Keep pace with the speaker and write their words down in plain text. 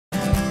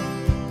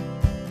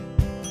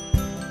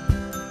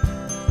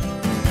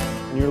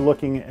you're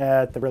looking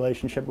at the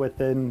relationship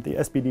within the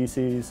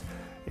SBDCs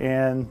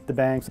and the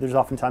banks, there's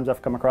oftentimes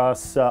I've come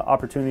across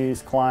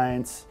opportunities,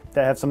 clients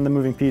that have some of the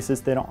moving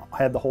pieces, they don't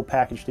have the whole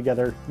package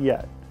together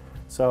yet.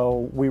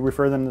 So we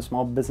refer them to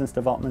small business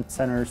development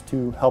centers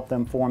to help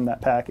them form that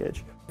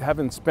package.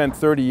 Having spent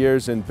 30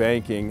 years in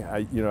banking,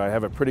 I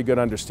have a pretty good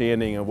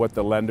understanding of what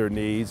the lender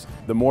needs.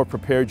 The more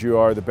prepared you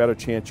are, the better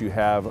chance you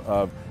have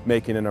of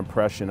making an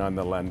impression on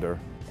the lender.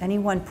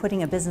 Anyone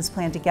putting a business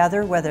plan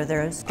together, whether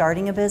they're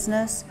starting a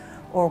business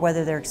or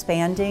whether they're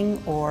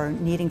expanding or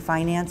needing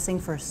financing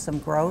for some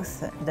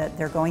growth that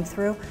they're going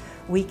through,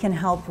 we can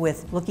help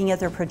with looking at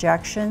their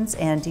projections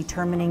and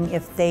determining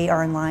if they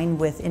are in line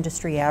with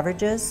industry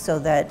averages so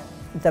that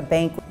the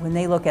bank, when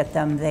they look at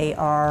them, they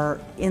are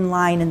in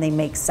line and they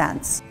make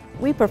sense.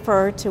 We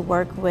prefer to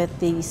work with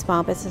the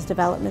Small Business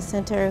Development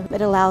Center.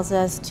 It allows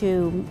us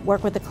to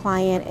work with the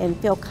client and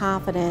feel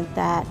confident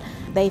that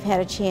they've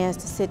had a chance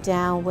to sit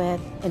down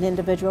with an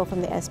individual from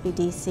the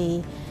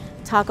SBDC,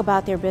 talk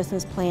about their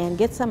business plan,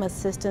 get some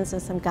assistance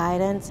and some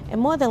guidance,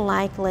 and more than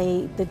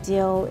likely the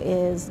deal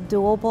is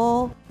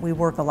doable. We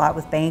work a lot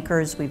with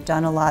bankers. We've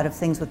done a lot of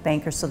things with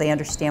bankers so they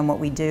understand what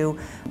we do.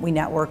 We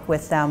network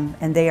with them,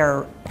 and they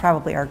are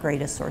probably our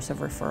greatest source of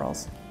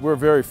referrals. We're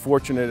very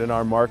fortunate in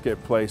our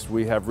marketplace.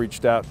 We have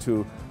reached out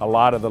to a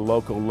lot of the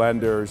local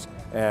lenders,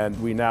 and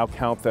we now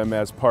count them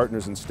as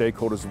partners and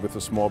stakeholders with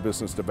the Small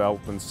Business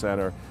Development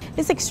Center.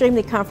 It's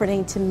extremely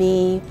comforting to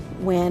me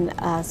when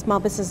a small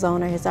business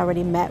owner has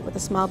already met with the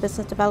Small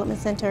Business Development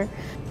Center,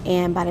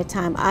 and by the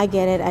time I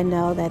get it, I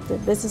know that the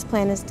business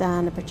plan is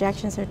done, the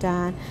projections are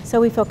done, so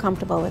we feel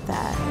comfortable with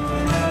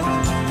that.